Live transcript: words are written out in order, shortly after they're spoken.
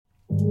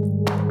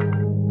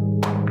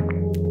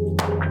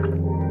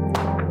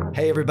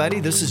Hey everybody,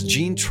 this is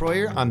Gene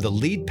Troyer. I'm the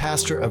lead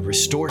pastor of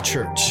Restore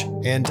Church,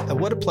 and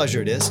what a pleasure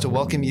it is to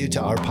welcome you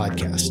to our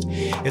podcast.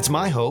 It's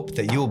my hope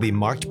that you will be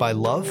marked by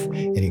love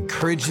and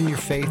encouraged in your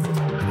faith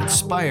and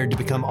inspired to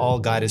become all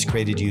God has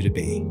created you to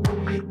be.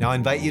 Now I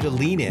invite you to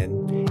lean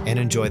in and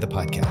enjoy the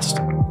podcast.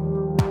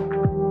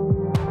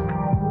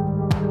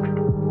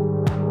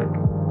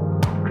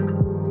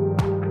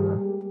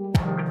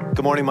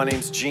 Good morning, my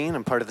name's Gene.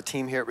 I'm part of the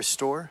team here at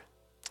Restore.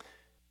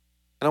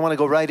 And I want to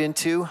go right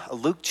into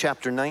Luke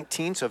chapter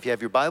 19. So if you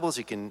have your Bibles,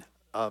 you can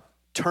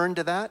turn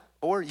to that,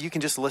 or you can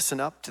just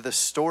listen up to the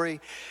story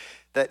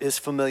that is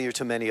familiar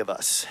to many of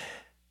us.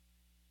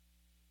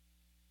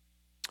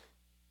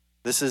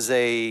 This is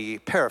a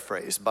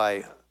paraphrase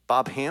by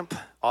Bob Hamp,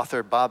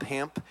 author Bob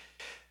Hamp,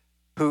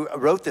 who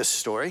wrote this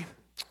story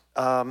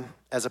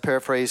as a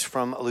paraphrase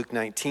from Luke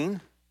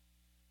 19.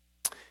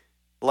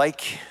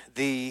 Like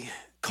the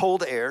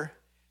cold air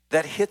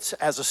that hits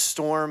as a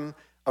storm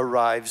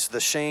arrives, the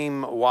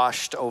shame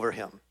washed over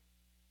him.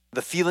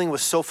 The feeling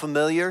was so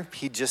familiar,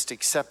 he just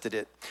accepted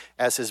it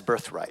as his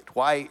birthright.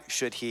 Why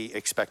should he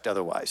expect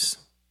otherwise?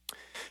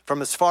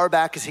 From as far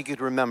back as he could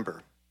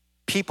remember,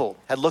 people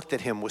had looked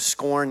at him with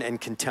scorn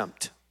and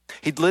contempt.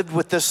 He'd lived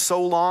with this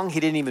so long, he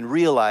didn't even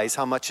realize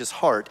how much his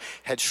heart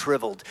had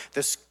shriveled.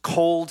 This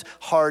cold,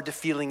 hard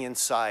feeling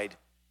inside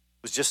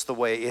was just the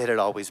way it had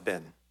always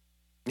been.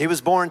 He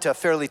was born to a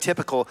fairly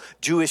typical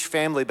Jewish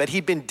family, but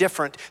he'd been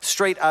different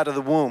straight out of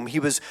the womb. He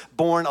was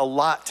born a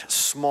lot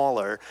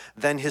smaller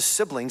than his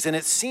siblings, and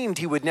it seemed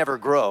he would never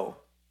grow.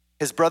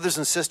 His brothers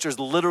and sisters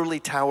literally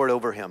towered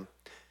over him.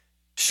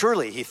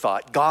 Surely, he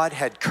thought, God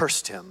had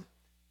cursed him.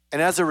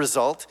 And as a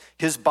result,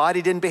 his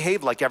body didn't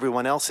behave like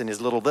everyone else in his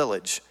little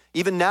village.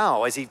 Even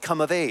now, as he'd come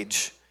of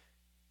age,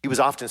 he was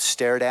often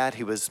stared at,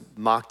 he was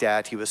mocked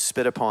at, he was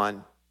spit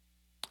upon.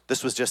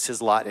 This was just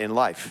his lot in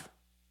life.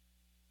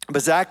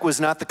 But Zach was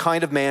not the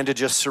kind of man to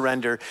just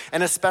surrender,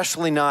 and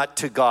especially not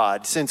to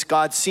God, since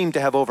God seemed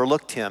to have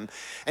overlooked him.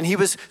 And he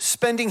was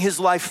spending his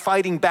life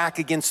fighting back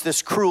against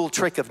this cruel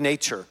trick of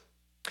nature.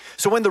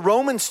 So when the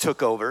Romans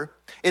took over,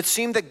 it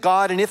seemed that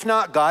God, and if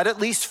not God, at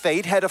least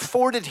fate, had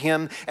afforded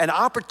him an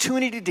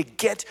opportunity to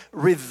get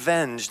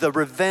revenge, the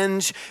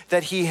revenge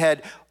that he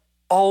had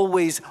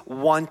always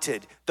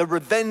wanted, the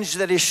revenge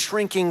that his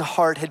shrinking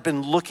heart had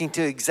been looking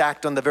to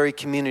exact on the very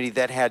community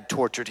that had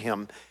tortured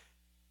him.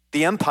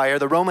 The empire,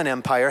 the Roman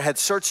Empire, had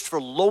searched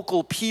for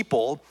local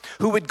people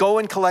who would go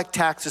and collect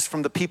taxes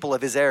from the people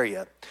of his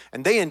area.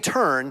 And they, in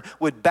turn,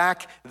 would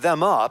back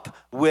them up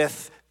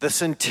with the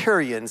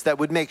centurions that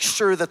would make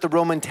sure that the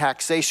Roman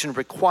taxation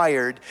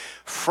required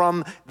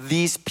from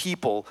these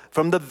people,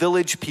 from the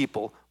village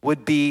people,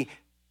 would be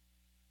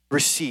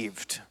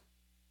received.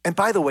 And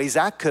by the way,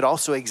 Zach could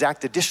also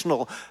exact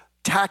additional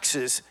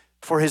taxes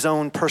for his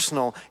own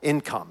personal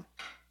income.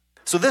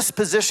 So this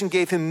position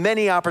gave him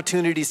many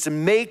opportunities to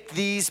make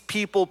these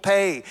people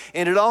pay.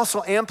 And it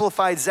also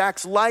amplified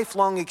Zach's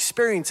lifelong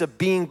experience of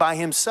being by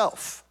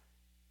himself,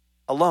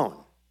 alone.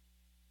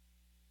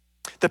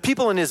 The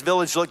people in his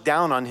village looked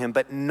down on him,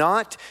 but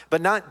not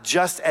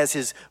just as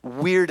his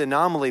weird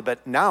anomaly,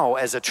 but now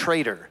as a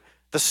traitor.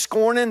 The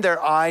scorn in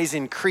their eyes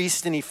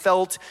increased, and he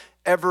felt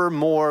ever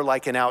more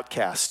like an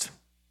outcast.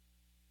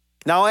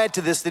 Now add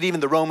to this that even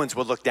the Romans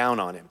would look down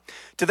on him.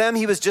 To them,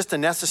 he was just a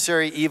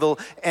necessary evil,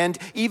 and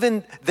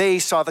even they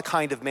saw the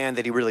kind of man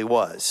that he really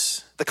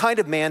was. The kind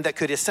of man that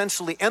could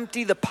essentially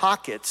empty the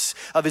pockets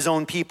of his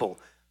own people.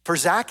 For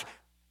Zach,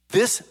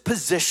 this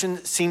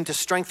position seemed to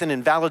strengthen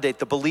and validate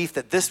the belief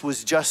that this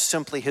was just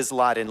simply his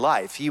lot in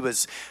life. He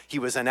was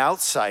an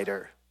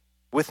outsider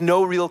with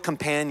no real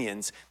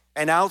companions,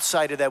 an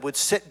outsider that would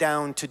sit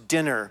down to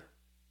dinner,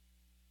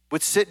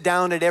 would sit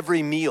down at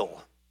every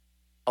meal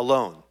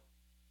alone.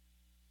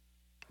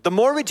 The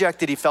more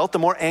rejected he felt, the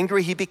more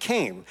angry he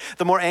became.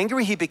 The more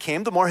angry he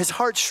became, the more his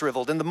heart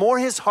shriveled. And the more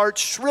his heart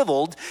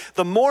shriveled,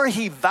 the more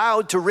he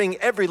vowed to wring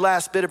every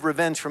last bit of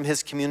revenge from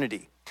his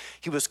community.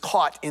 He was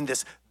caught in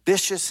this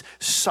vicious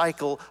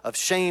cycle of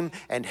shame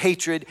and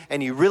hatred,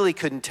 and he really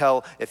couldn't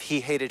tell if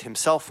he hated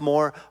himself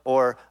more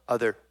or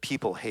other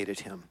people hated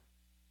him.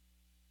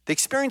 The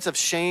experience of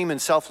shame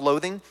and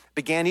self-loathing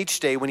began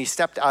each day when he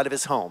stepped out of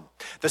his home.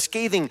 The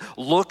scathing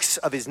looks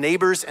of his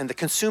neighbors and the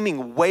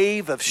consuming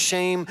wave of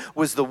shame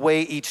was the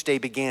way each day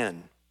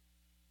began.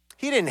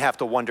 He didn't have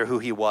to wonder who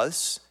he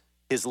was.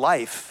 His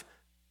life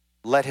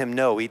let him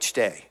know each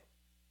day.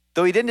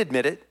 Though he didn't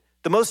admit it,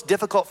 the most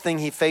difficult thing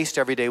he faced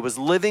every day was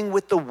living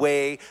with the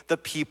way the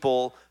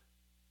people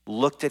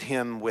looked at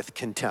him with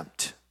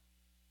contempt.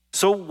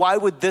 So why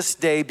would this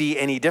day be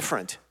any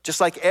different? Just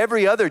like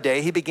every other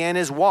day, he began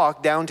his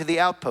walk down to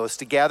the outpost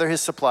to gather his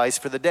supplies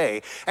for the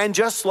day. And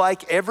just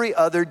like every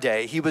other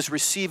day, he was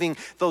receiving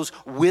those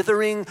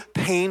withering,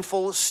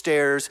 painful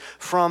stares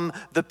from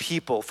the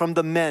people, from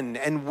the men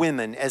and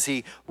women as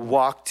he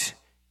walked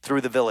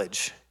through the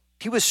village.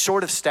 He was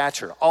short of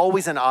stature,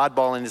 always an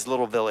oddball in his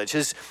little village.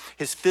 His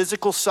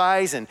physical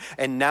size and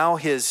now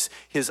his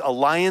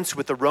alliance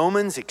with the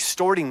Romans,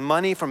 extorting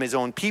money from his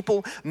own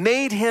people,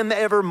 made him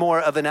ever more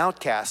of an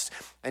outcast.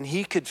 And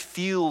he could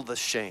feel the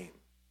shame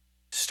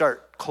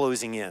start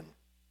closing in.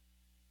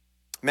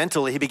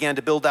 Mentally, he began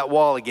to build that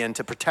wall again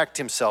to protect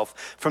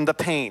himself from the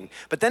pain.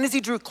 But then as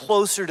he drew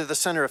closer to the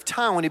center of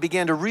town, he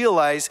began to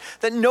realize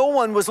that no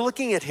one was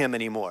looking at him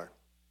anymore.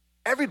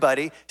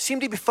 Everybody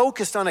seemed to be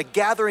focused on a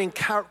gathering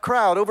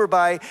crowd over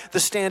by the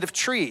stand of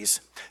trees.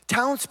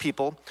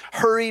 Townspeople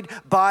hurried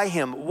by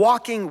him,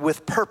 walking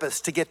with purpose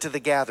to get to the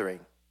gathering.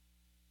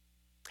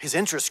 His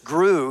interest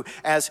grew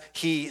as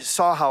he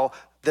saw how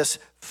this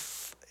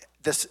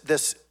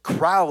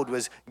crowd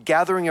was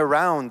gathering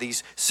around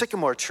these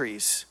sycamore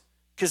trees.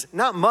 Because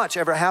not much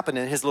ever happened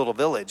in his little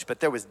village, but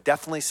there was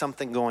definitely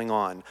something going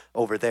on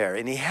over there,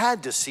 and he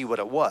had to see what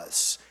it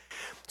was.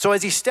 So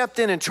as he stepped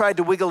in and tried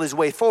to wiggle his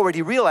way forward,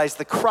 he realized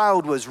the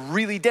crowd was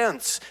really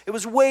dense. It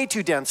was way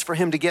too dense for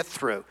him to get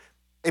through.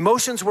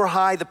 Emotions were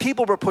high, the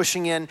people were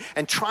pushing in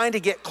and trying to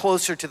get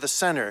closer to the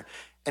center.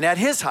 And at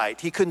his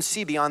height, he couldn't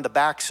see beyond the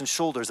backs and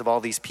shoulders of all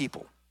these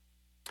people.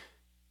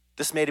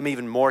 This made him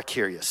even more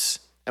curious.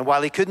 And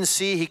while he couldn't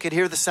see, he could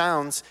hear the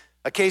sounds.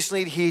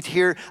 Occasionally, he'd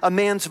hear a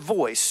man's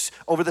voice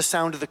over the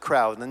sound of the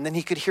crowd, and then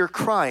he could hear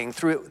crying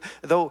through it,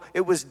 though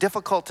it was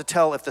difficult to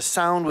tell if the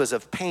sound was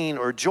of pain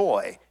or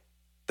joy.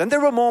 Then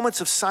there were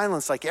moments of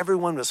silence, like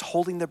everyone was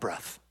holding their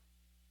breath.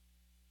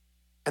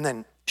 And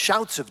then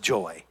shouts of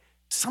joy.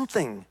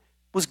 Something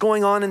was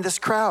going on in this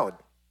crowd.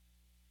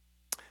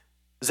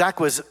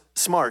 Zach was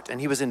smart and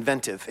he was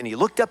inventive, and he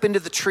looked up into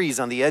the trees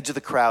on the edge of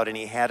the crowd and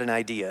he had an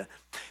idea.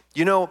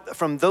 You know,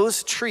 from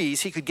those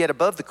trees, he could get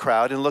above the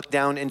crowd and look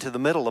down into the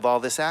middle of all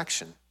this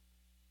action.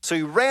 So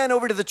he ran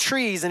over to the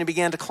trees and he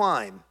began to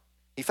climb.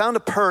 He found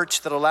a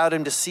perch that allowed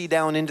him to see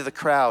down into the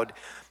crowd.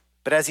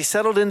 But as he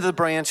settled into the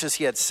branches,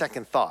 he had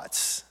second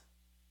thoughts.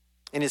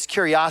 In his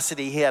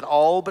curiosity, he had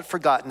all but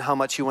forgotten how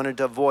much he wanted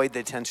to avoid the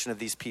attention of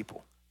these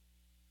people.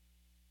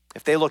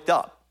 If they looked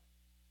up,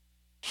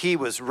 he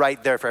was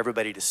right there for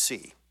everybody to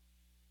see.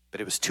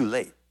 But it was too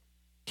late.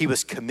 He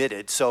was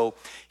committed, so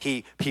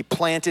he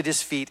planted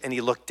his feet and he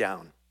looked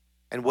down.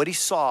 And what he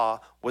saw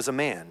was a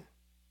man.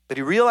 But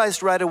he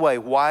realized right away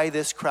why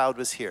this crowd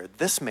was here.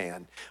 This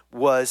man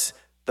was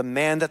the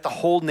man that the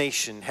whole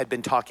nation had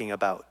been talking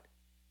about.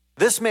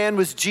 This man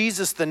was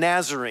Jesus the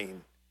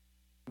Nazarene.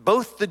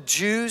 Both the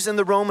Jews and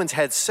the Romans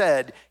had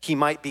said he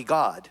might be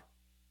God.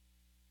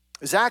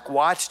 Zach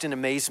watched in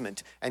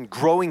amazement and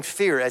growing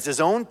fear as his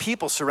own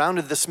people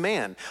surrounded this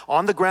man.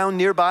 On the ground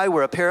nearby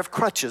were a pair of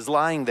crutches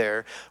lying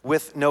there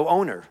with no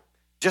owner.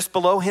 Just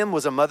below him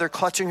was a mother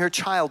clutching her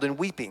child and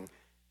weeping.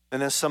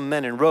 And then some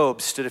men in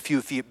robes stood a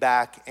few feet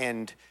back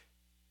and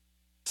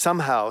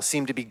somehow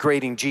seemed to be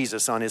grading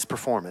Jesus on his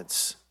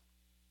performance.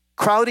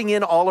 Crowding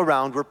in all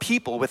around were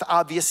people with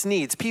obvious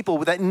needs, people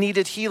that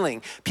needed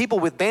healing, people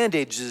with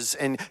bandages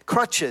and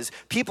crutches,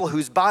 people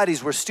whose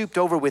bodies were stooped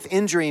over with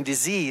injury and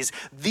disease.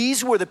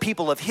 These were the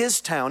people of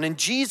his town, and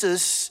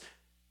Jesus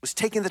was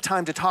taking the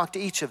time to talk to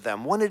each of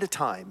them one at a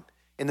time.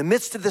 In the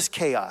midst of this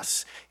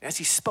chaos, as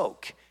he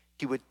spoke,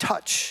 he would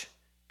touch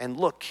and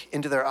look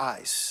into their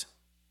eyes.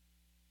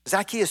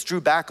 Zacchaeus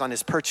drew back on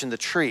his perch in the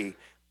tree,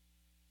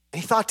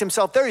 and he thought to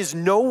himself, there is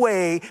no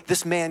way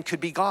this man could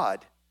be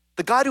God.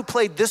 The God who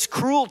played this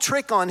cruel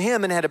trick on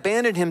him and had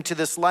abandoned him to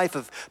this life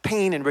of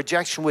pain and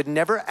rejection would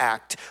never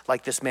act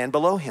like this man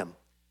below him.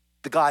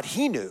 The God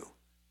he knew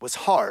was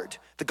hard.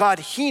 The God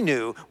he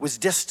knew was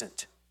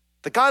distant.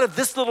 The God of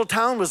this little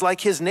town was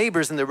like his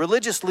neighbors and the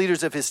religious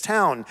leaders of his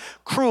town,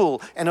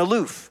 cruel and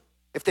aloof,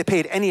 if they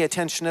paid any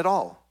attention at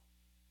all.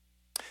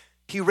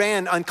 He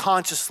ran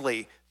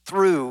unconsciously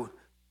through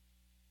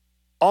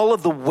all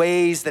of the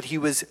ways that he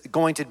was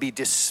going to be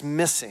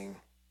dismissing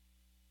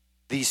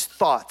these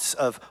thoughts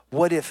of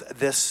what if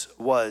this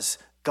was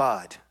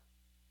God?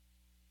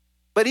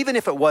 But even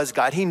if it was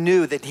God, he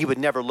knew that he would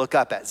never look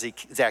up at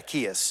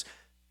Zacchaeus.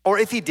 Or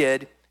if he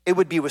did, it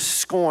would be with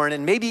scorn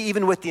and maybe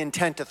even with the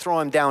intent to throw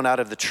him down out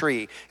of the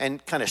tree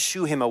and kind of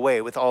shoo him away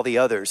with all the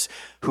others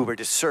who were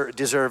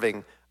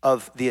deserving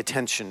of the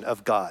attention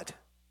of God.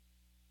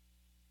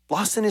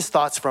 Lost in his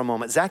thoughts for a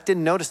moment, Zach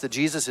didn't notice that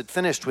Jesus had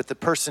finished with the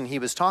person he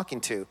was talking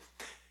to.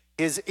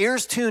 His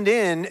ears tuned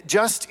in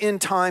just in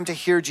time to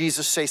hear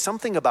Jesus say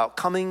something about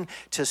coming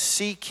to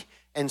seek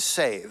and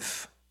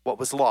save what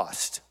was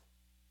lost.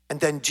 And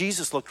then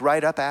Jesus looked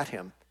right up at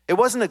him. It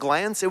wasn't a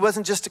glance. It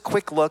wasn't just a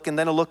quick look and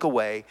then a look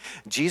away.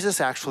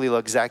 Jesus actually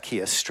looked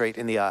Zacchaeus straight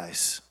in the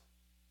eyes.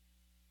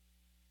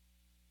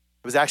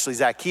 It was actually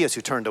Zacchaeus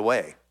who turned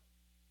away.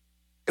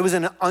 It was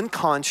an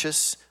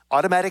unconscious,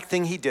 automatic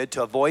thing he did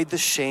to avoid the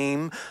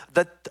shame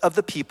of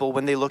the people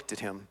when they looked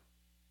at him.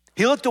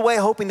 He looked away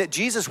hoping that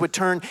Jesus would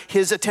turn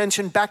his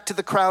attention back to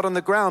the crowd on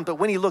the ground. But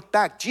when he looked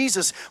back,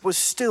 Jesus was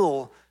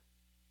still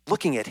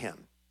looking at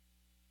him,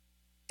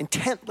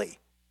 intently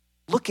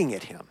looking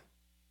at him.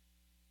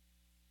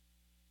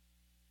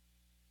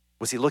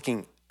 Was he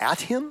looking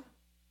at him?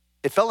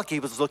 It felt like he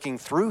was looking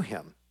through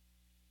him.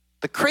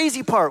 The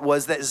crazy part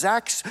was that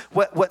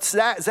what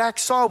Zach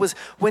saw was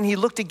when he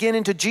looked again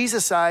into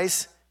Jesus'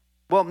 eyes,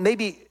 well,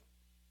 maybe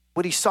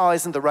what he saw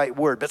isn't the right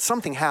word, but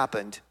something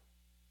happened.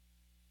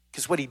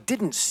 Because what he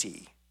didn't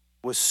see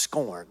was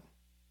scorn.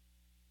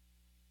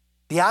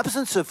 The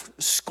absence of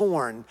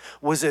scorn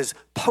was as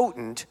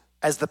potent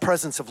as the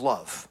presence of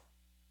love.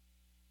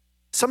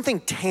 Something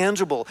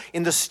tangible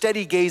in the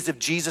steady gaze of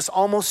Jesus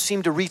almost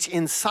seemed to reach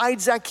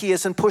inside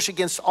Zacchaeus and push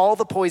against all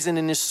the poison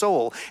in his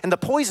soul. And the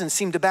poison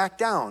seemed to back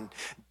down.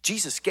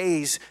 Jesus'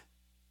 gaze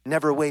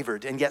never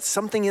wavered. And yet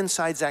something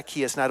inside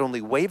Zacchaeus not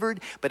only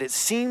wavered, but it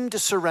seemed to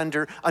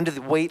surrender under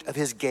the weight of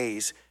his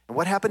gaze. And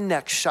what happened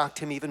next shocked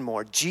him even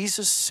more.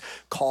 Jesus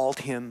called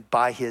him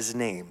by his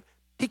name.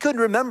 He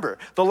couldn't remember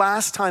the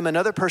last time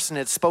another person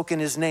had spoken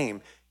his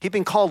name. He'd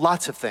been called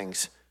lots of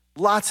things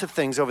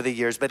over the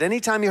years, but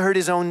anytime he heard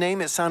his own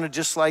name, it sounded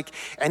just like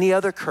any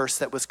other curse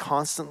that was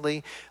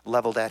constantly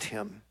leveled at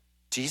him.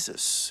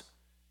 Jesus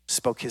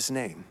spoke his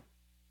name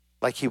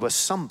like he was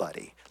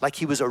somebody, like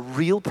he was a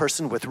real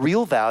person with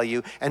real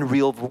value and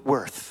real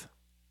worth.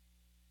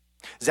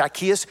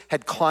 Zacchaeus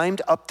had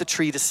climbed up the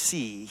tree to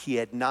see. He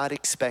had not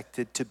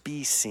expected to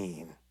be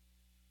seen.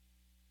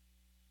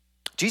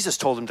 Jesus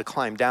told him to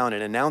climb down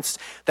and announced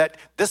that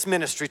this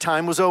ministry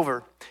time was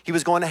over. He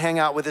was going to hang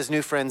out with his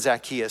new friend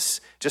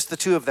Zacchaeus. Just the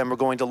two of them were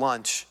going to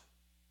lunch.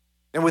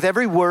 And with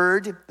every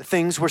word,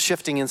 things were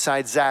shifting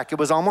inside Zach. It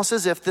was almost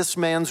as if this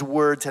man's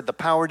words had the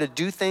power to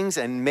do things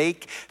and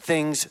make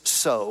things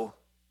so.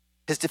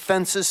 His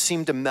defenses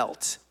seemed to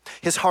melt.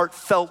 His heart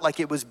felt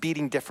like it was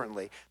beating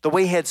differently. The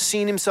way he had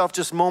seen himself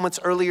just moments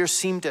earlier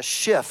seemed to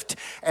shift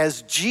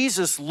as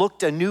Jesus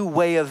looked a new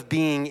way of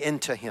being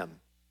into him.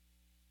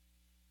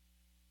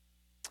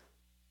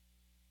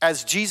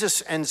 As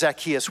Jesus and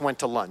Zacchaeus went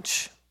to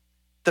lunch,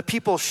 the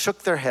people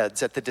shook their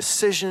heads at the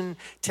decision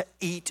to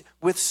eat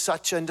with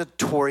such a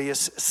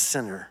notorious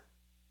sinner.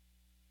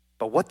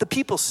 But what the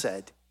people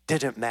said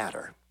didn't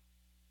matter.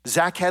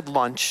 Zach had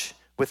lunch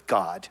with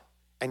God,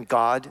 and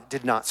God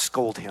did not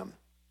scold him.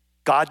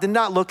 God did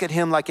not look at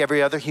him like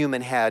every other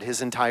human had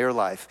his entire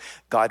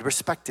life. God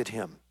respected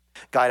him.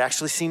 God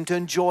actually seemed to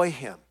enjoy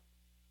him.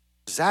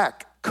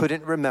 Zach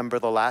couldn't remember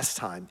the last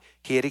time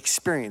he had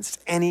experienced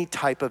any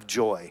type of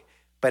joy.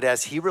 But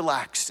as he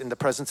relaxed in the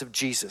presence of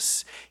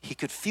Jesus, he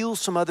could feel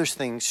some other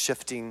things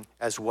shifting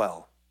as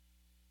well.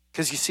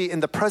 Because you see, in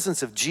the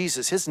presence of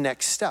Jesus, his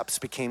next steps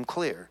became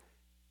clear.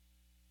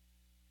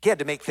 He had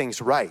to make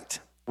things right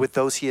with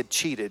those he had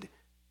cheated.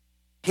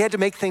 He had to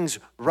make things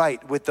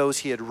right with those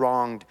he had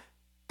wronged.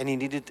 And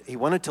he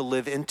wanted to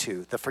live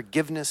into the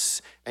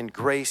forgiveness and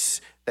grace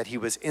that he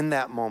was in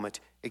that moment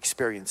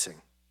experiencing.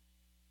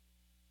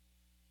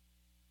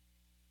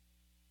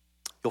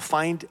 You'll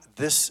find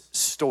this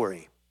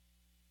story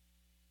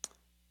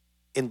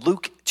in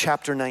Luke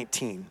chapter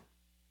 19.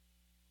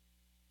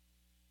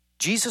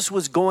 Jesus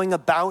was going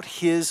about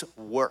his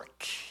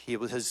work. He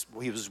was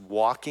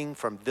walking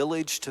from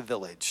village to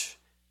village,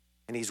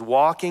 and he's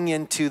walking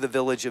into the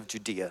village of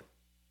Judea.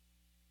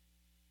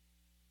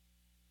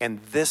 And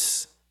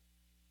this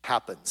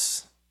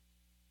happens.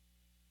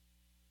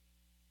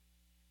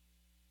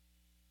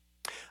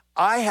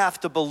 I have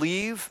to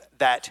believe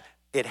that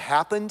it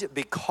happened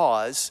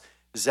because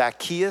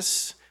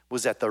Zacchaeus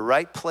was at the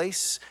right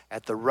place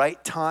at the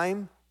right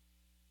time.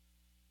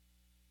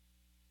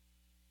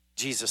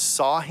 Jesus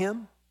saw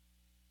him.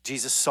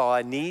 Jesus saw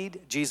a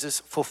need.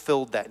 Jesus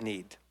fulfilled that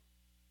need.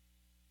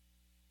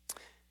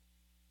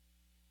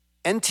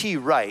 N.T.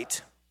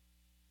 Wright,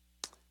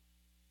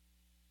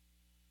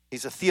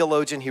 he's a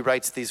theologian. He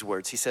writes these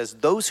words. He says,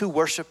 "Those who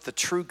worship the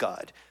true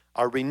God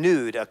are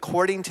renewed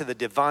according to the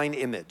divine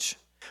image.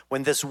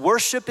 When this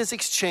worship is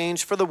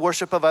exchanged for the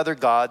worship of other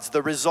gods,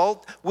 the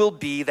result will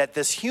be that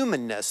this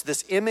humanness,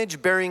 this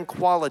image-bearing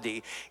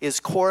quality, is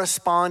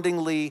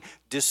correspondingly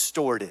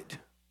distorted."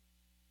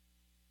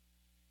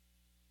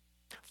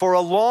 For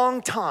a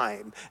long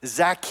time,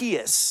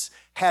 Zacchaeus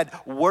had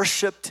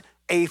worshiped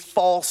a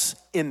false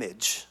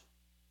image.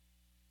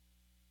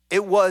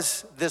 It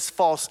was this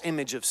false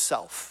image of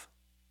self.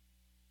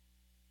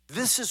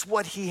 This is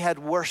what he had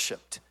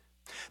worshiped.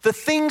 The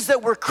things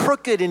that were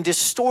crooked and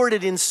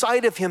distorted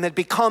inside of him had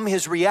become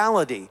his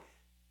reality.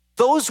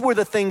 Those were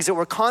the things that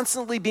were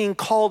constantly being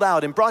called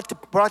out and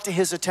brought to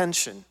his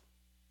attention.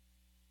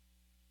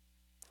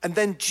 And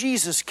then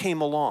Jesus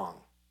came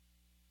along.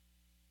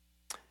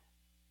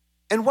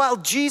 And while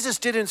Jesus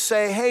didn't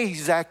say, "Hey,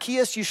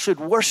 Zacchaeus, you should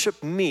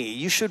worship me.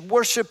 You should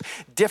worship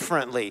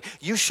differently.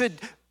 You should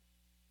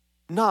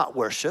not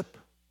worship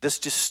this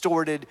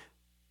distorted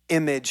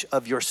image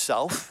of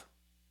yourself.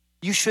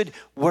 You should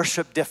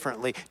worship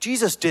differently."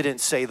 Jesus didn't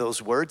say those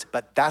words,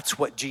 but that's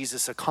what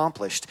Jesus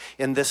accomplished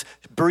in this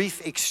brief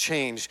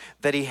exchange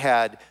that he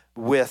had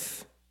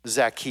with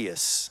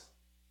Zacchaeus.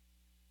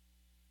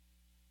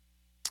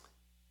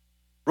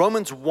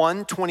 Romans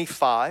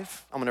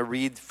 1:25, I'm going to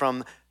read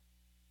from,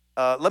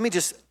 let me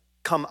just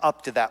come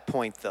up to that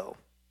point though.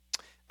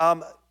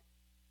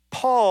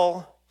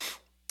 Paul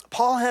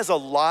has a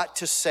lot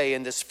to say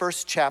in this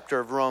first chapter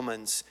of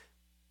Romans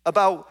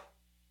about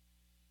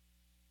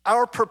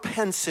our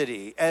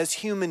propensity as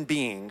human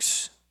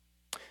beings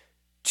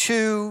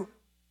to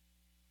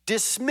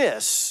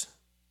dismiss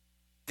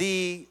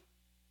the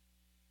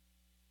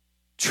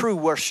true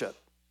worship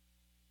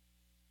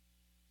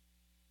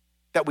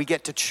that we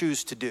get to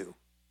choose to do.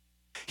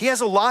 He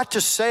has a lot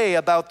to say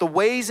about the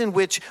ways in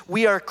which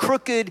we are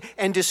crooked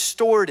and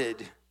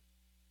distorted,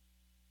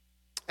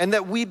 and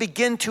that we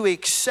begin to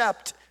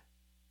accept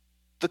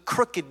the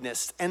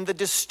crookedness and the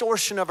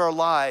distortion of our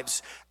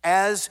lives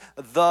as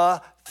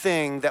the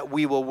thing that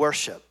we will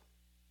worship.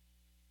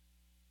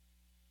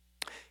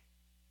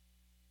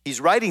 He's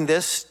writing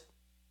this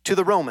to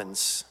the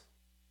Romans,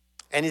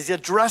 and he's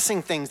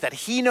addressing things that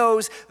he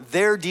knows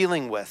they're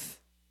dealing with.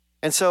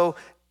 And so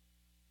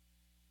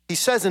he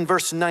says in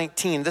verse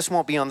 19, this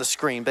won't be on the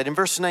screen, but in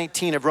verse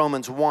 19 of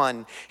Romans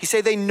 1, he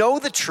says they know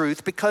the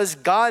truth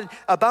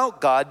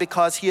about God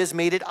because he has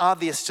made it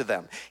obvious to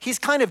them. He's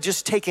kind of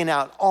just taken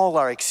out all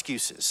our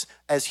excuses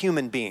as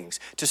human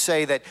beings to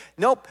say that,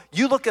 nope,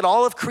 you look at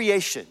all of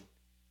creation.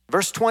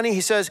 Verse 20,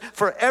 he says,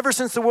 for ever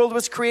since the world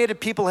was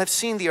created, people have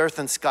seen the earth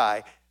and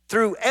sky.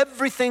 Through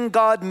everything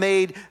God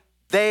made,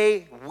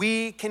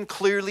 we can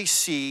clearly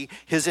see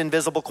his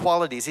invisible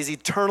qualities, his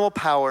eternal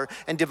power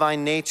and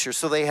divine nature,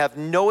 so they have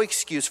no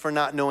excuse for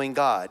not knowing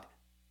God.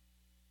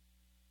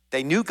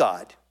 They knew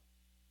God,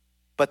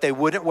 but they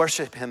wouldn't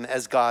worship him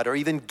as God or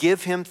even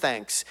give him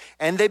thanks.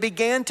 And they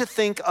began to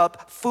think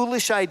up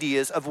foolish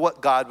ideas of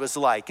what God was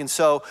like. And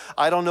so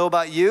I don't know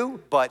about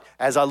you, but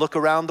as I look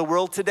around the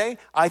world today,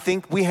 I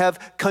think we're very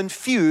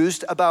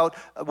confused about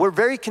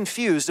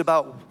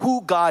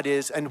who God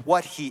is and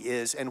what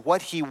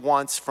he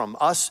wants from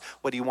us,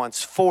 what he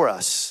wants for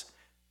us.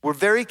 We're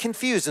very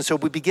confused, and so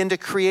we begin to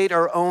create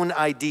our own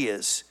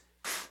ideas.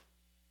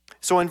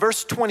 So in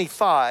verse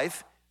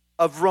 25,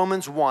 of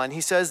Romans 1,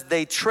 he says,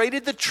 they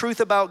traded the truth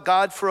about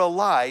God for a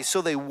lie,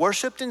 so they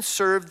worshiped and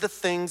served the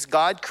things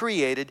God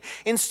created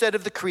instead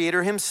of the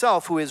Creator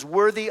himself, who is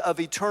worthy of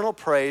eternal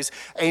praise.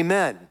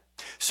 Amen.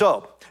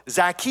 So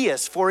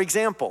Zacchaeus, for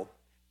example,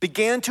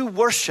 began to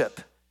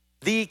worship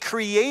the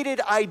created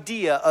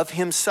idea of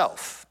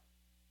himself.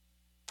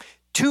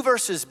 2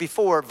 verses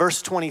before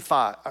verse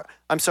 25,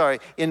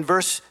 in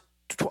verse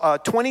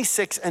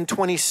 26 and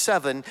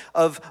 27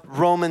 of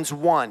Romans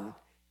 1,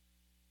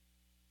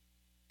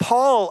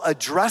 Paul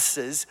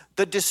addresses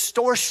the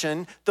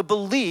distortion, the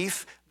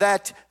belief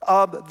that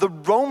the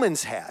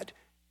Romans had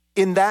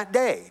in that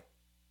day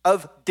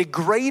of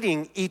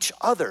degrading each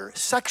other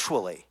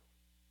sexually.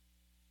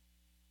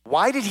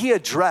 Why did he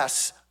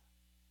address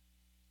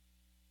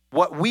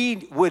what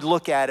we would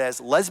look at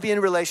as lesbian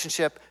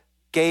relationship,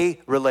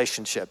 gay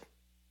relationship?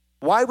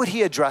 Why would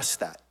he address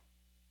that?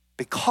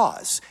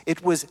 Because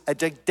it was a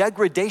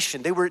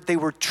degradation. They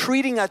were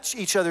treating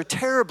each other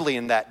terribly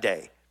in that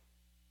day.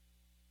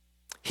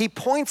 He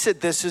points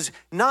at this as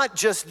not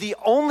just the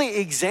only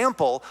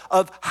example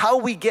of how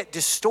we get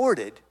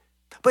distorted,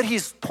 but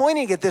he's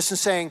pointing at this and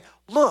saying,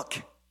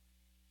 look,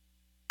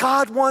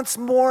 God wants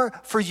more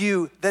for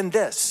you than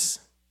this.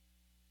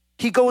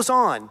 He goes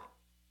on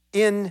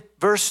in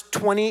verse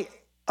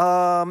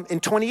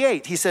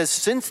 28, he says,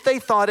 since they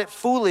thought it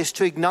foolish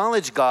to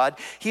acknowledge God,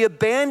 he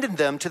abandoned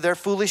them to their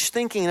foolish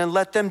thinking and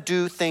let them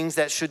do things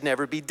that should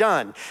never be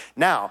done.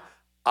 Now,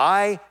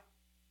 I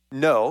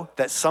know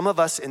that some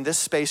of us in this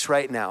space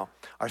right now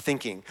are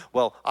thinking,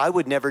 well, I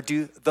would never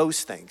do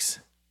those things.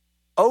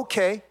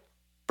 Okay,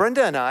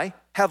 Brenda and I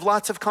have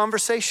lots of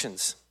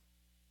conversations.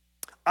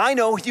 I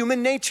know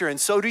human nature, and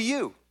so do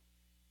you.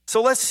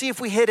 So let's see if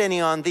we hit any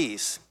on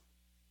these.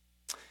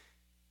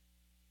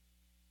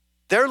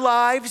 Their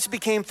lives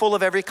became full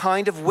of every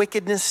kind of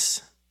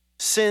wickedness,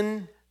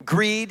 sin,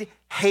 greed,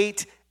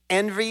 hate,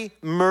 envy,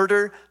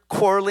 murder,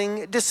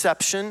 quarreling,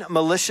 deception,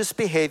 malicious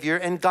behavior,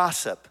 and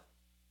gossip.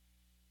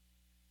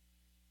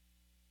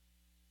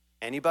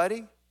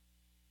 Anybody?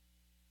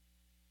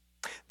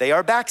 They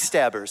are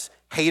backstabbers,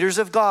 haters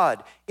of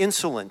God,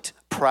 insolent,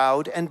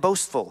 proud, and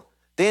boastful.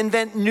 They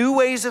invent new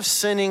ways of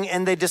sinning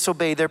and they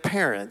disobey their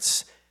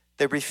parents.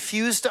 They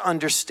refuse to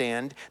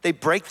understand. They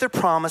break their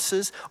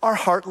promises, are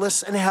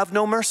heartless, and have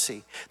no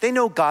mercy. They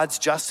know God's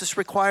justice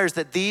requires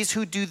that these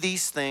who do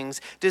these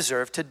things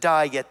deserve to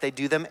die, yet they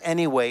do them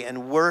anyway.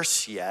 And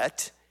worse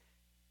yet,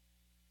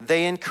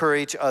 they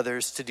encourage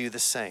others to do the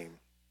same.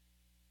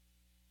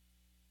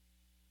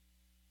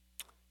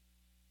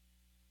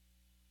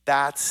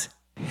 That's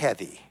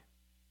heavy.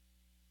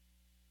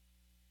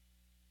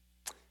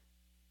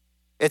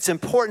 It's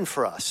important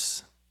for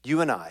us,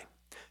 you and I,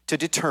 to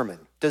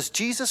determine, does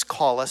Jesus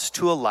call us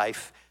to a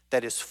life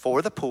that is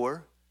for the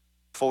poor,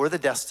 for the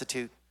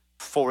destitute,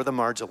 for the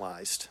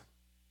marginalized?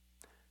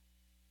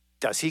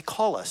 Does he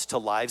call us to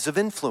lives of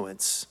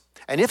influence?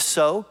 And if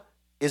so,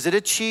 is it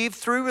achieved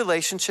through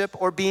relationship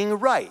or being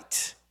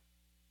right?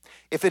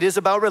 If it is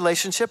about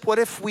relationship, what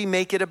if we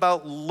make it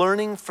about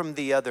learning from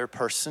the other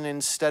person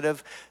instead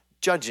of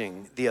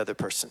judging the other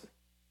person?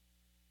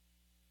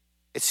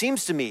 It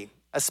seems to me,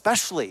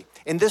 especially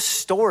in this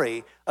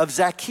story of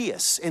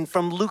Zacchaeus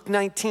from Luke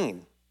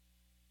 19,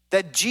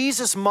 that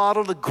Jesus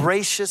modeled a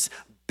gracious,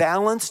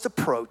 balanced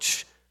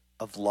approach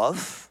of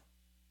love,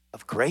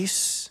 of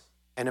grace,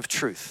 and of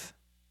truth.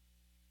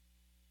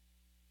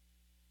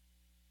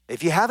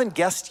 If you haven't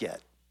guessed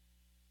yet,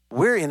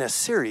 we're in a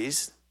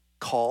series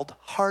called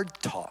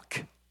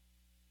HARDTALK.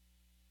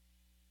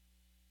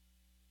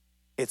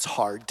 It's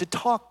hard to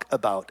talk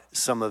about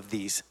some of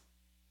these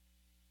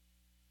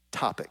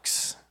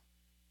topics.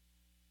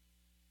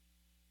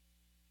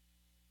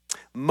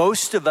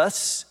 Most of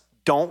us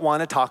don't want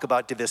to talk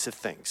about divisive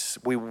things.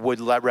 We would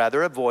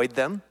rather avoid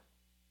them.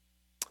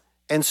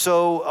 And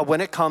so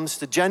when it comes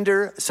to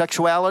gender,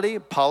 sexuality,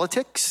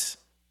 politics,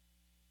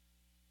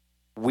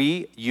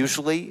 we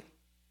usually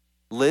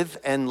live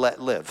and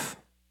let live.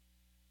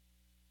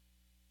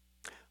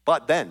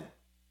 But then,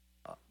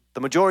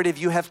 the majority of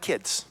you have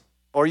kids,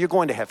 or you're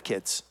going to have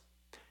kids.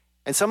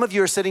 And some of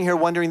you are sitting here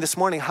wondering this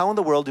morning, how in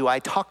the world do I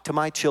talk to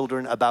my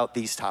children about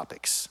these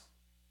topics?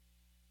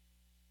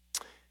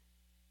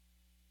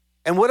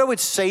 And what I would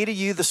say to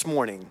you this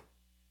morning,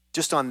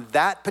 just on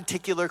that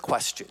particular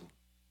question,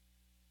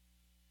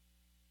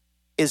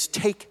 is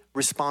take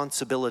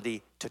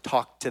responsibility to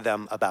talk to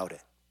them about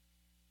it.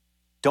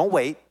 Don't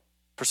wait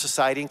for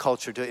society and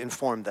culture to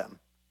inform them,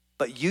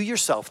 but you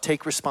yourself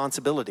take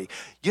responsibility.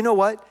 You know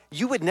what?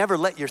 You would never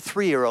let your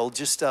 3-year-old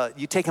just,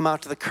 you take him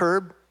out to the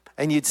curb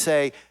and you'd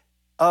say,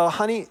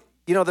 honey,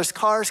 there's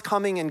cars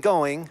coming and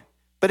going,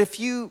 but if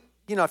you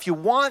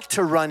want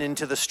to run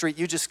into the street,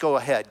 you just go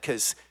ahead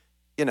because,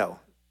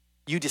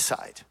 you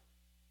decide.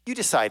 You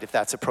decide if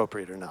that's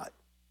appropriate or not.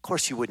 Of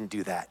course you wouldn't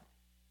do that.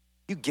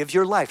 You give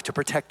your life to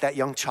protect that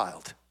young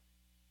child.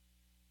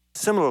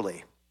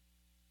 Similarly,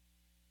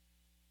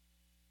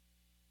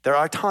 there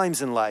are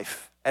times in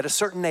life at a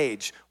certain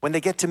age when they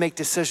get to make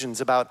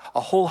decisions about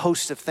a whole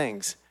host of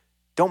things.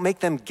 Don't make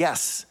them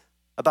guess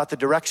about the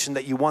direction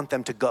that you want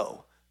them to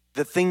go,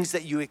 the things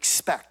that you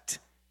expect.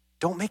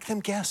 Don't make them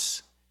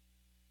guess.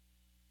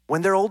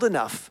 When they're old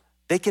enough,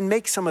 they can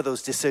make some of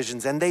those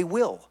decisions, and they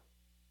will.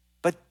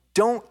 But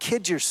don't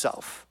kid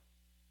yourself.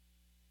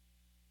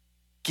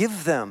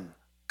 Give them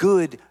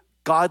good,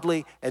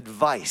 godly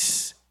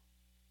advice.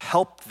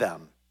 Help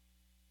them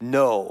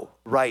know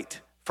right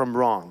from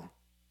wrong.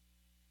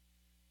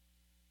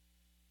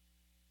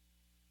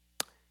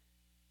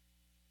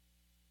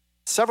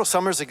 Several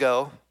summers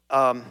ago,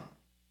 and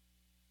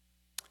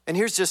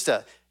here's just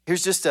a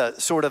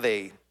sort of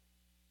a,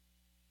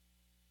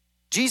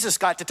 Jesus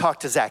got to talk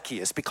to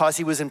Zacchaeus because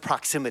he was in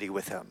proximity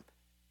with him.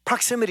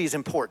 Proximity is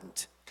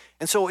important.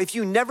 And so if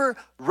you never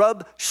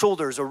rub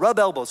shoulders or rub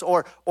elbows,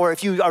 or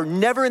if you are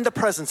never in the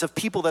presence of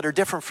people that are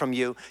different from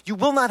you, you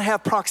will not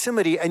have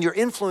proximity and your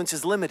influence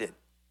is limited.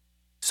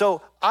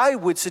 So I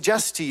would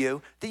suggest to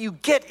you that you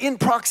get in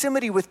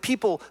proximity with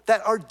people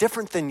that are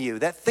different than you,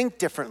 that think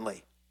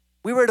differently.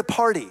 We were at a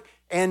party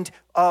and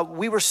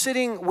we were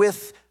sitting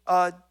with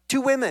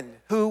 2 women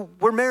who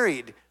are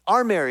married,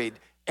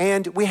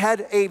 and we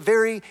had a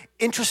very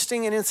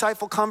interesting and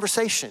insightful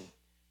conversation.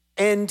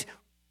 And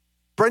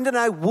Brenda and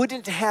I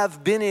wouldn't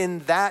have been in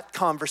that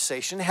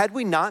conversation had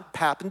we not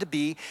happened to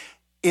be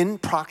in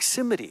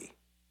proximity.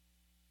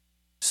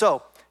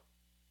 So,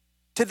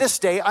 to this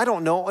day, I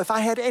don't know if I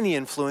had any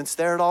influence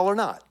there at all or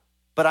not.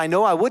 But I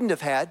know I wouldn't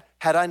have had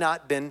I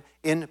not been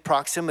in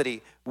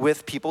proximity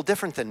with people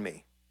different than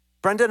me.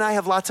 Brenda and I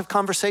have lots of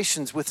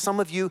conversations with some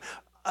of you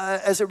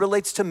as it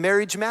relates to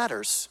marriage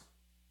matters.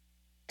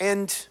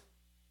 And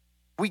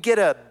we get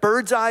a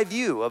bird's eye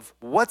view of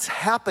what's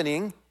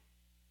happening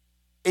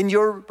in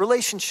your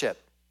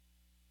relationship.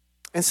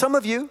 And some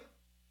of you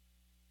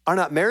are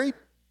not married,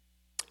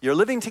 you're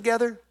living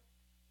together,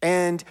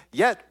 and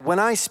yet when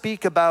I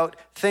speak about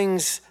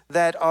things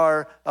that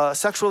are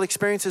sexual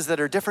experiences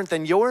that are different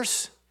than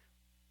yours,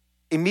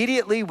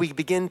 immediately we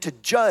begin to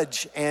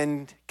judge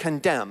and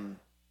condemn,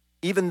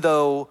 even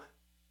though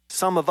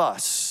some of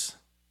us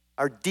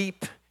are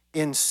deep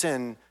in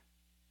sin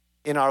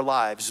in our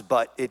lives,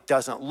 but it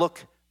doesn't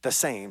look the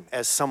same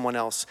as someone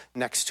else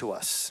next to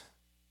us.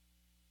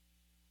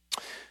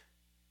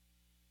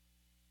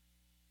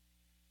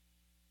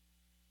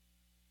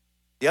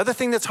 The other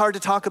thing that's hard to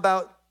talk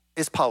about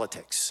is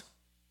politics.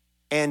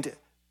 And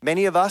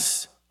many of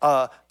us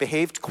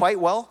behaved quite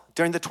well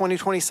during the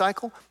 2020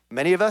 cycle.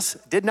 Many of us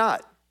did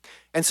not.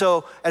 And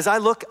so as I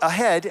look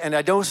ahead, and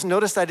I don't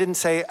notice I didn't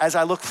say as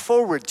I look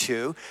forward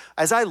to,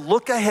 as I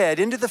look ahead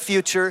into the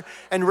future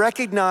and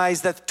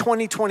recognize that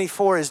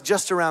 2024 is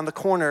just around the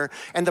corner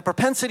and the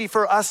propensity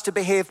for us to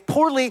behave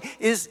poorly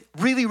is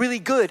really, really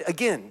good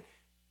again.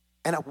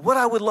 And what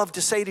I would love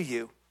to say to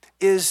you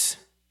is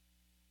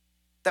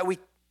that we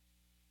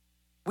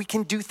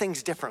can do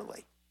things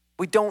differently.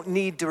 We don't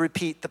need to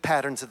repeat the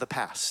patterns of the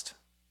past.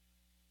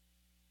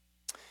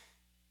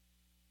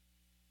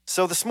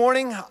 So this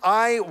morning,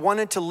 I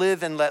wanted to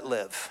live and let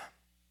live.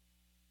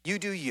 You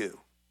do you.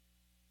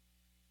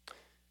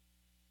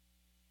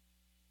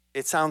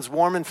 It sounds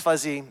warm and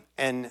fuzzy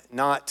and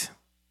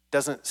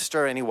doesn't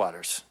stir any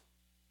waters.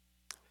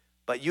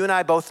 But you and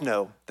I both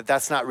know that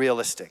that's not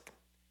realistic.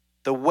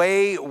 The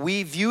way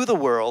we view the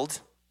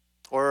world,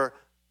 or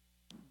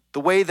the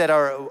way that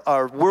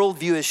our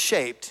worldview is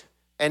shaped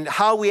and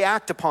how we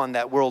act upon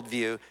that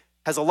worldview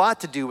has a lot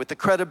to do with the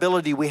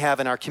credibility we have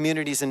in our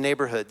communities and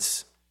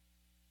neighborhoods.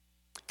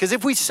 Because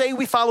if we say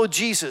we follow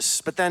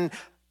Jesus, but then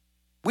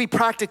we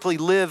practically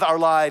live our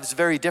lives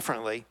very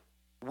differently,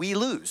 we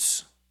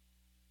lose.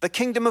 The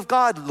kingdom of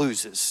God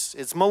loses.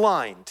 It's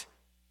maligned.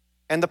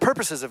 And the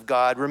purposes of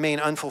God remain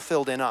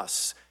unfulfilled in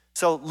us.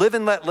 So live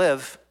and let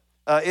live.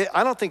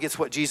 I don't think it's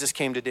what Jesus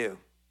came to do.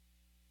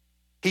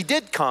 He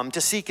did come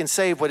to seek and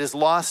save what is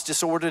lost,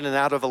 disordered, and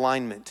out of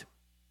alignment.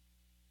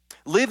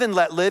 Live and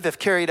let live, if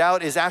carried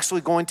out, is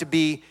actually going to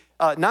be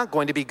not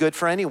going to be good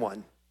for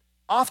anyone.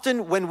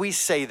 Often when we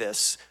say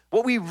this,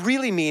 what we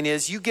really mean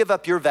is you give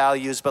up your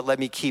values, but let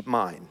me keep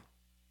mine.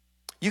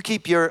 You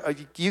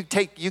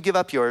give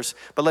up yours,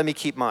 but let me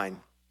keep mine.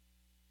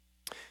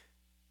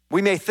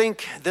 We may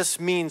think this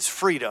means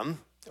freedom,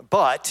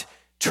 but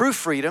true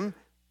freedom,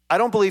 I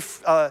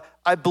believe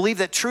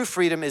that true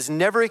freedom is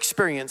never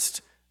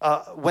experienced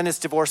when it's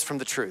divorced from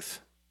the truth.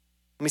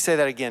 Let me say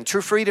that again.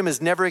 True freedom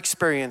is never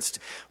experienced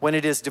when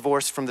it is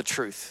divorced from the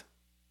truth.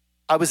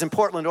 I was in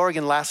Portland,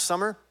 Oregon last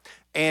summer,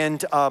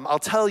 and I'll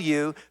tell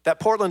you that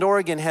Portland,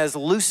 Oregon has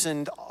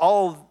loosened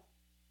all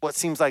what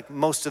seems like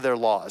most of their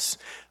laws,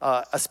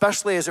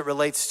 especially as it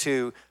relates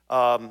to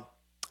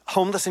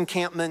homeless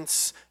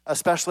encampments,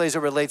 especially as it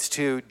relates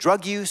to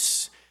drug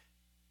use.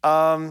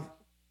 I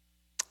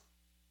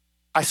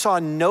saw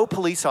no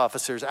police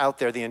officers out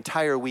there the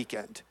entire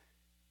weekend.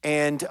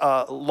 And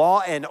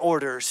law and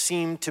order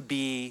seemed to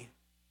be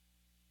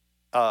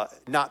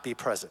not be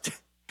present.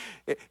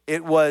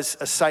 It was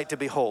a sight to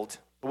behold.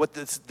 What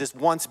this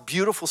once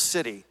beautiful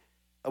city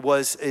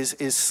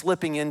is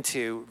slipping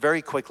into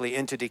very quickly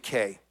into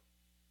decay.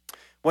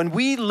 When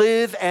we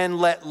live and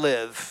let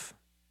live,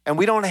 and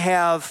we don't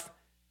have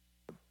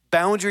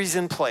boundaries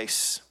in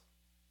place,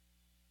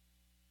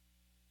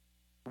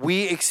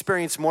 we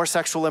experience more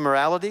sexual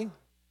immorality.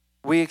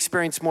 We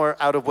experience more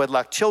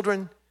out-of-wedlock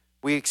children.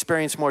 We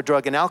experience more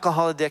drug and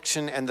alcohol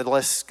addiction, and the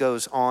list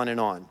goes on and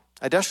on.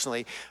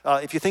 Additionally,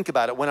 if you think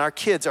about it, when our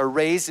kids are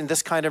raised in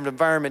this kind of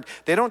environment,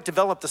 they don't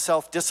develop the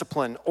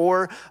self-discipline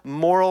or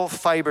moral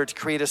fiber to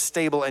create a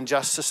stable and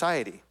just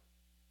society.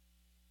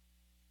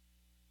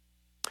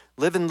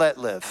 Live and let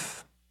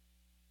live.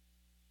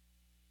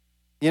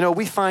 You know,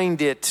 we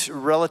find it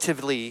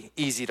relatively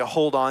easy to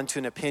hold on to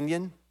an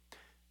opinion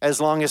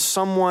as long as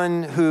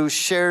someone who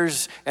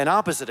shares an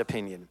opposite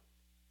opinion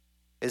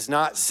is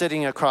not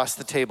sitting across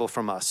the table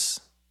from us.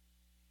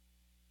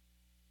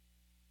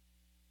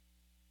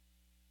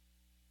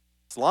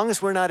 As long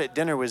as we're not at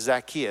dinner with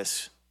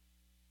Zacchaeus,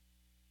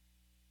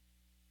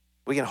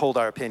 we can hold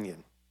our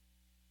opinion.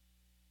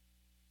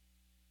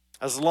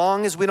 As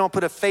long as we don't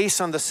put a face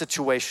on the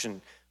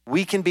situation,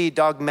 we can be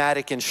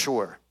dogmatic and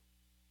sure.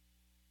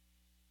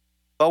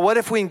 But what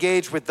if we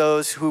engage with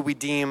those who we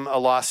deem a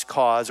lost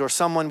cause or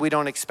someone we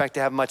don't expect to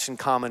have much in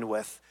common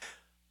with?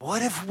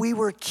 What if we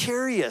were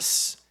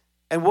curious?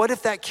 And what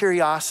if that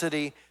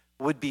curiosity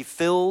would be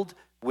filled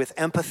with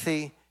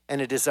empathy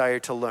and a desire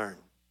to learn?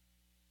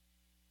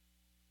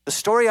 The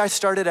story I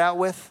started out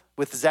with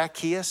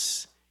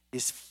Zacchaeus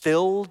is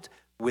filled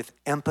with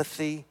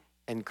empathy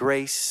and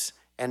grace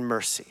and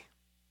mercy.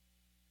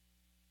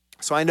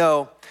 So I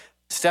know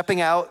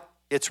stepping out,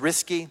 it's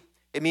risky.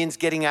 It means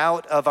getting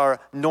out of our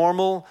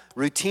normal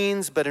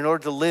routines, but in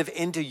order to live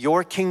into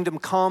your kingdom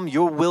come,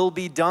 your will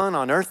be done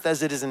on earth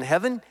as it is in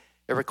heaven,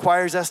 it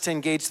requires us to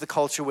engage the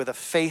culture with a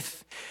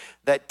faith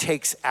that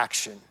takes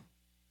action.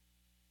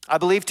 I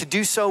believe to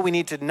do so, we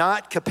need to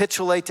not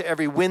capitulate to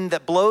every wind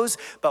that blows,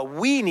 but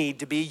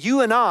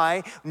you and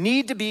I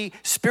need to be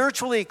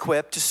spiritually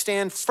equipped to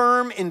stand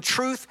firm in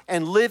truth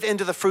and live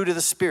into the fruit of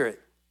the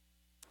Spirit.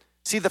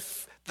 See,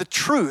 the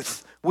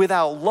truth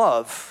without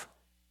love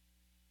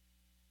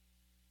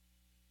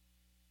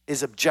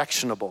is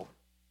objectionable.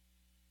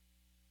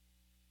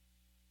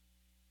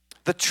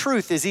 The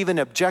truth is even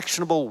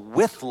objectionable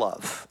with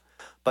love,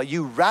 but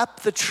you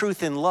wrap the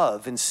truth in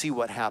love and see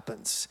what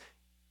happens.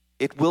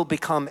 It will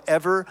become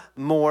ever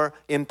more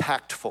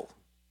impactful.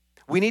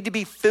 We need to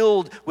be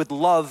filled with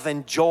love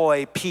and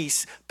joy,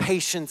 peace,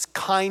 patience,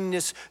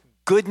 kindness,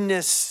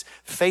 goodness,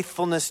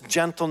 faithfulness,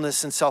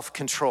 gentleness, and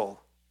self-control.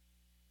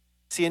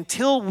 See,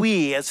 until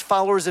we, as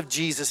followers of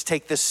Jesus,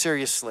 take this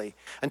seriously,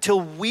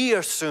 until we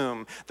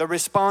assume the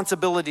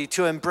responsibility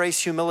to embrace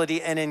humility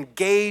and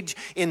engage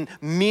in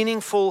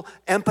meaningful,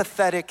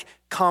 empathetic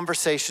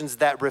conversations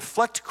that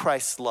reflect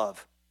Christ's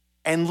love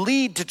and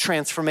lead to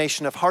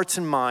transformation of hearts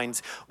and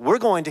minds, we're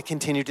going to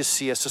continue to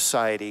see a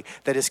society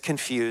that is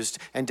confused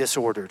and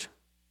disordered.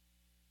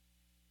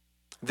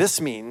 This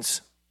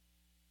means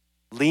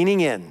leaning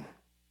in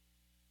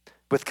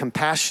with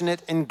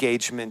compassionate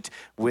engagement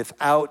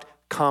without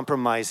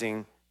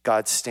compromising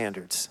God's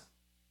standards.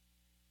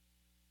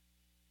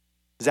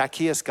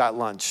 Zacchaeus got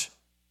lunch.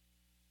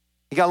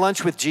 He got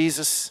lunch with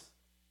Jesus,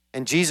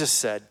 and Jesus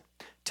said,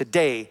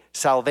 "Today,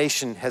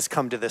 salvation has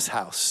come to this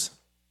house."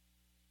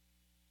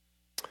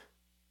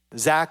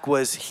 Zach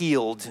was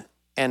healed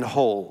and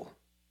whole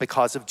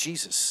because of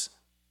Jesus.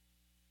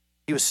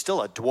 He was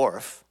still a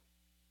dwarf.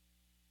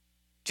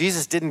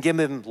 Jesus didn't give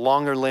him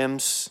longer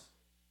limbs,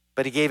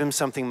 but he gave him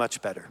something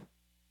much better.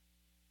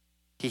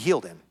 He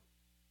healed him,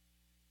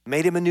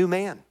 made him a new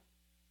man,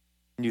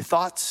 new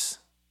thoughts,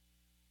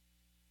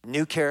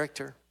 new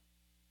character,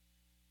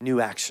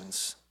 new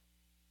actions.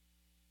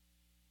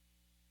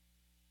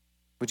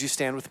 Would you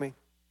stand with me?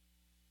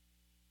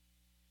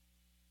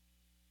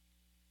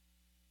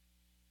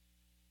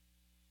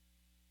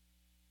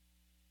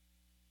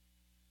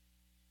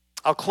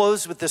 I'll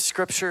close with this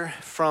scripture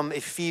from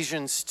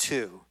Ephesians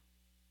 2.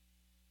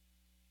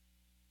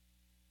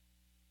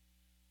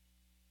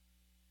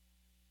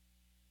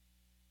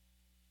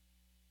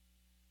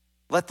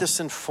 Let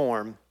this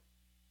inform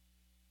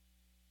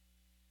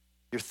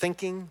your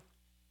thinking,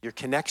 your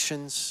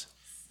connections,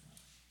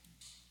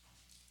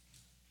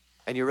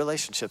 and your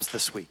relationships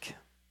this week.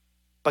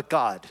 But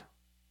God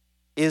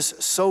is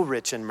so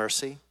rich in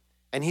mercy,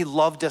 and he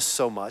loved us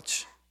so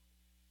much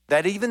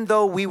that even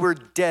though we were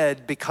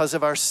dead because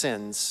of our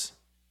sins,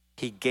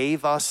 he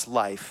gave us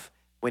life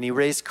when he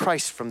raised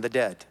Christ from the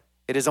dead.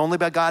 It is only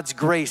by God's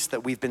grace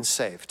that we've been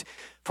saved.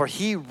 For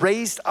he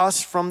raised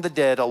us from the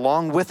dead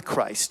along with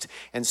Christ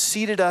and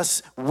seated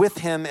us with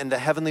him in the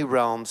heavenly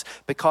realms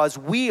because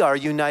we are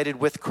united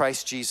with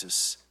Christ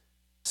Jesus.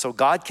 So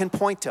God can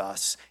point to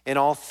us in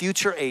all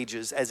future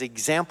ages as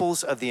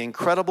examples of the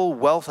incredible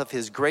wealth of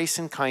his grace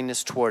and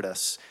kindness toward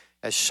us,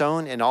 as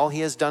shown in all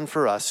he has done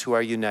for us who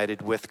are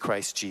united with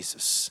Christ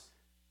Jesus.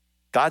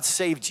 God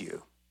saved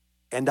you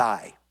and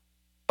I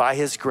by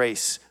his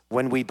grace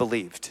when we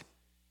believed.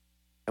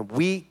 And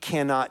we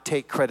cannot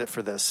take credit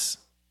for this.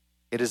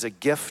 It is a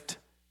gift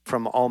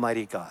from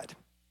Almighty God.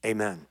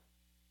 Amen.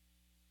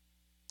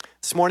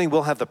 This morning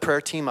we'll have the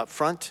prayer team up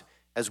front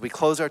as we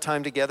close our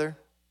time together.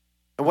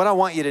 And what I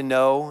want you to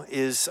know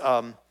is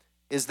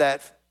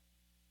that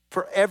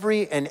for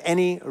every and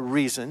any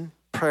reason,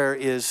 prayer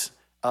is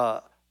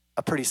a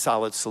pretty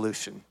solid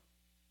solution.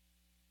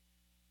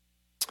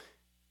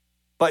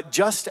 But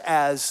just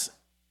as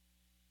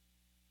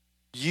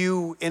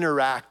you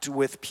interact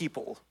with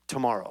people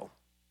tomorrow,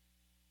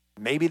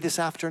 maybe this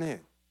afternoon,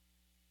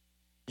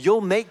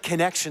 you'll make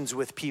connections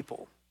with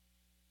people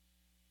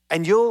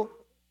and you'll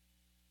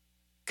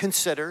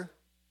consider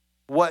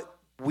what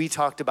we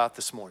talked about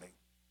this morning.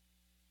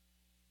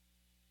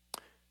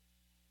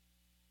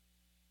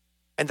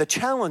 And the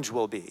challenge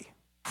will be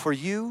for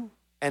you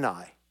and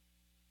I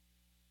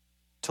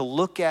to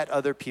look at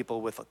other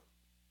people with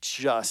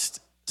just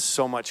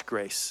so much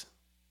grace,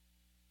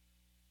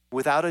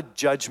 without a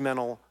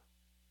judgmental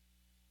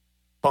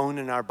bone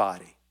in our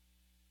body.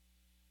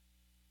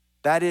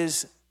 That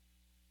is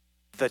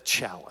the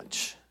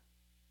challenge.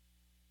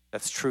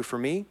 That's true for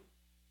me,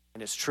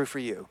 and it's true for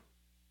you.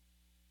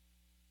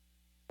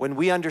 When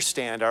we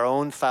understand our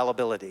own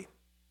fallibility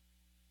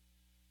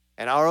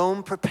and our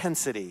own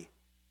propensity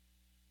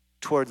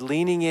toward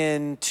leaning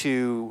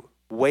into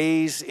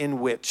ways in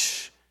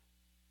which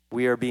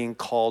we are being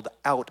called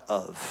out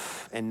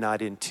of and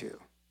not into,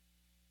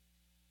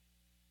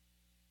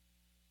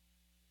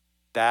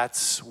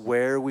 that's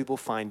where we will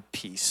find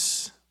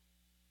peace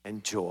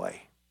and joy.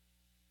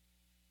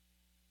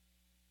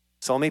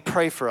 So let me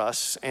pray for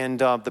us, and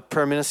the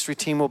prayer ministry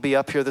team will be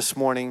up here this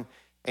morning.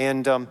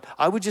 And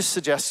I would just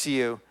suggest to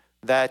you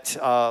that,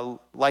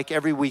 like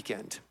every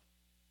weekend,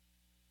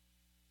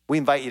 we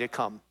invite you to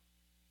come.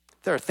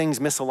 If there are things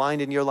misaligned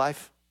in your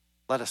life,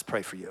 let us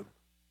pray for you.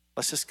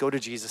 Let's just go to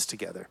Jesus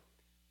together.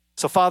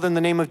 So, Father, in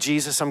the name of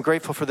Jesus, I'm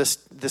grateful for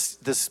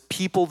this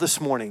people this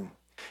morning,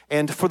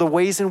 and for the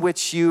ways in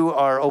which you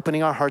are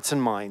opening our hearts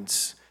and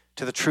minds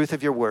to the truth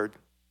of your word.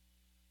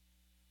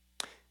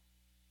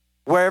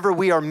 Wherever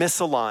we are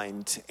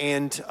misaligned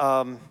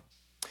and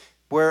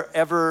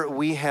wherever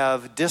we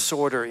have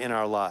disorder in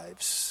our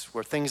lives,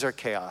 where things are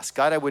chaos,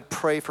 God, I would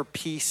pray for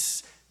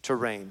peace to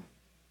reign.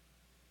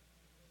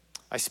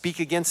 I speak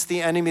against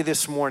the enemy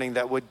this morning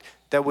that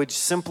would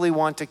simply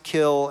want to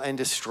kill and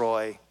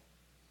destroy.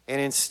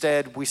 And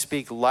instead, we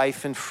speak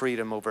life and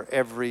freedom over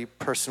every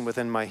person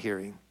within my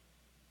hearing.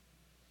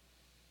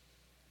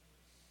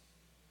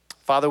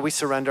 Father, we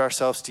surrender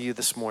ourselves to you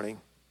this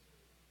morning.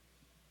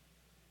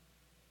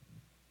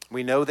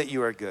 We know that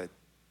you are good,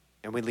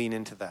 and we lean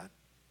into that.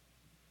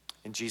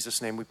 In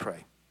Jesus' name we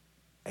pray.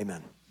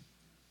 Amen.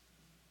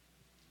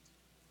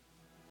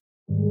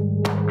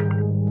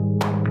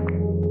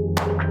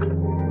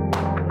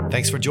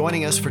 Thanks for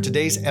joining us for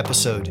today's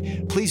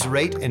episode. Please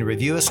rate and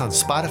review us on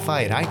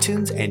Spotify and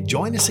iTunes, and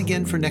join us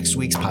again for next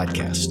week's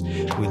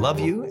podcast. We love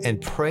you and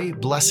pray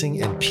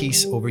blessing and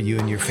peace over you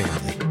and your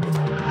family.